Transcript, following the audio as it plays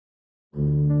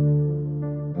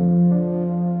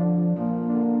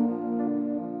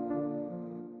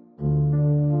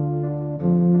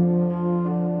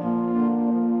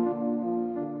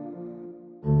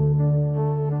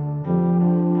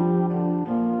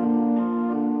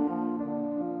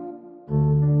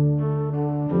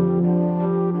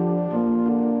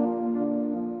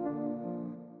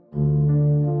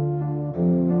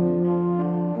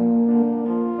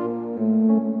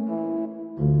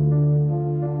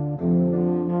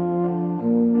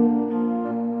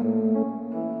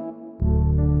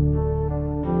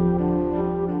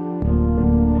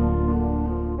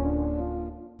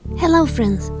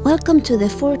friends, welcome to the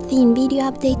 14th video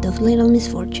update of Little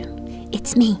Misfortune.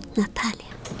 It's me, Natalia.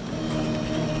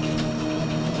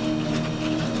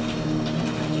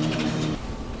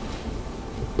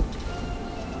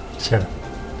 Ser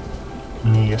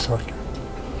 9 saker.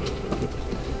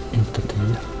 Inte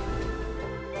 10.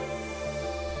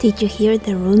 Did you hear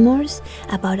the rumors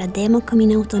about a demo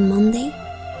coming out on Monday?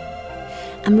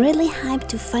 I'm really hyped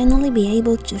to finally be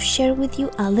able to share with you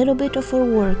a little bit of our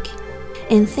work.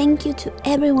 And thank you to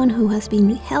everyone who has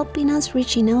been helping us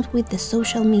reaching out with the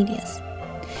social medias.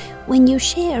 When you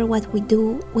share what we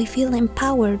do, we feel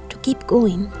empowered to keep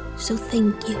going, so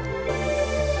thank you.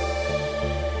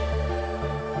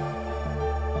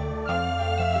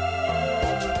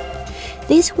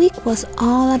 This week was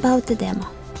all about the demo.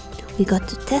 We got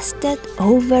to test it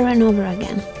over and over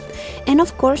again. And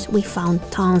of course, we found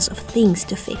tons of things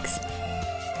to fix.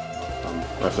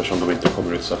 Eftersom de inte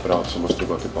kommer ut separat så måste du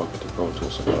gå tillbaka till Pro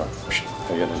Tools och bara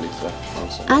höja den lite.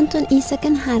 Anton, Isaac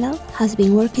and Harald has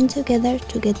been working together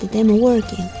to get the demo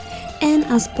working and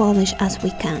as polished as we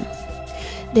can.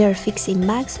 They are fixing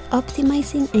bugs,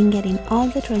 optimizing and getting all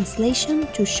the translation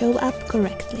to show up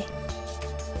correctly.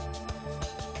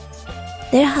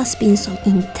 There has been some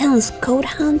intense code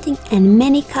hunting and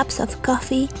many cups of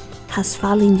coffee has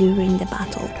fallen during the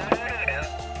battle.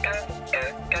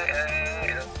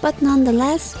 But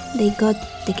nonetheless, they got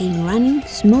the game running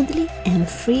smoothly and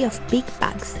free of big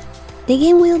bugs. The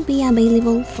game will be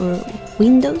available for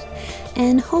Windows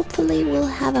and hopefully will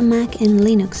have a Mac and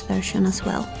Linux version as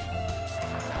well.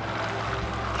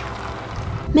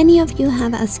 Many of you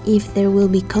have asked if there will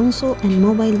be console and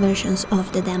mobile versions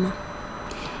of the demo.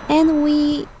 And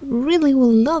we really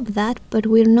will love that, but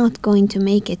we're not going to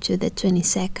make it to the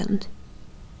 22nd.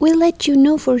 We'll let you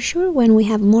know for sure when we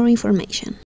have more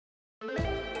information.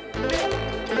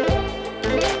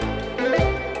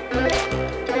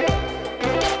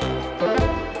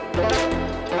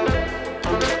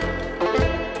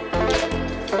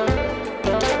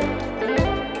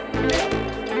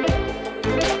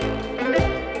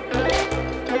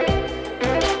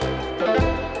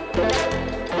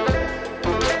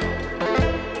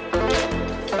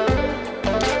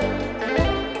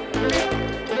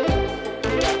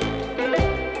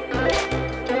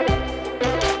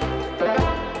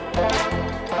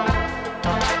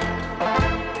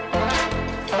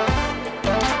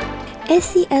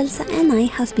 Essie, Elsa and I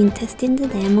has been testing the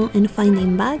demo and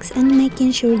finding bugs and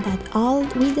making sure that all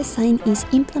we design is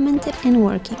implemented and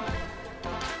working.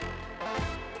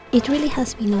 It really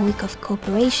has been a week of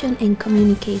cooperation and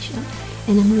communication,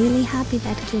 and I'm really happy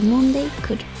that Killmonday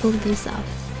could pull this off.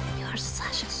 You are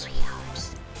such a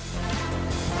sweetheart.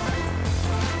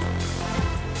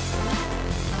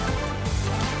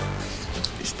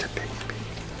 It's the baby.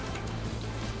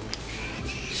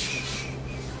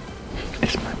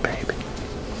 It's my baby.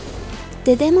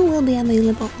 The demo will be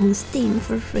available on Steam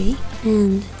for free,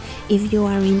 and if you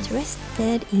are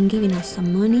interested in giving us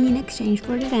some money in exchange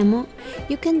for the demo,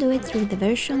 you can do it through the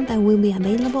version that will be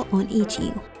available on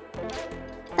itch.io.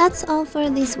 That's all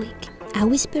for this week. A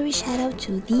whispery shout out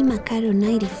to the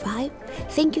Macaro95.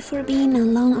 Thank you for being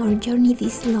along our journey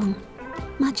this long.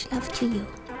 Much love to you.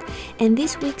 And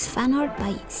this week's fan art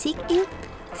by Sigil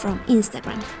from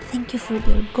Instagram. Thank you for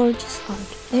your gorgeous art.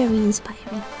 Very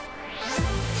inspiring.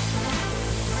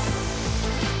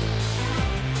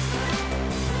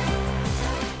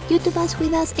 YouTube us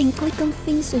with us and click on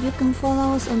things so you can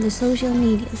follow us on the social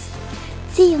medias.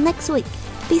 See you next week.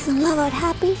 Peace and love are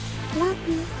happy. Love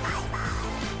you. Bye bye.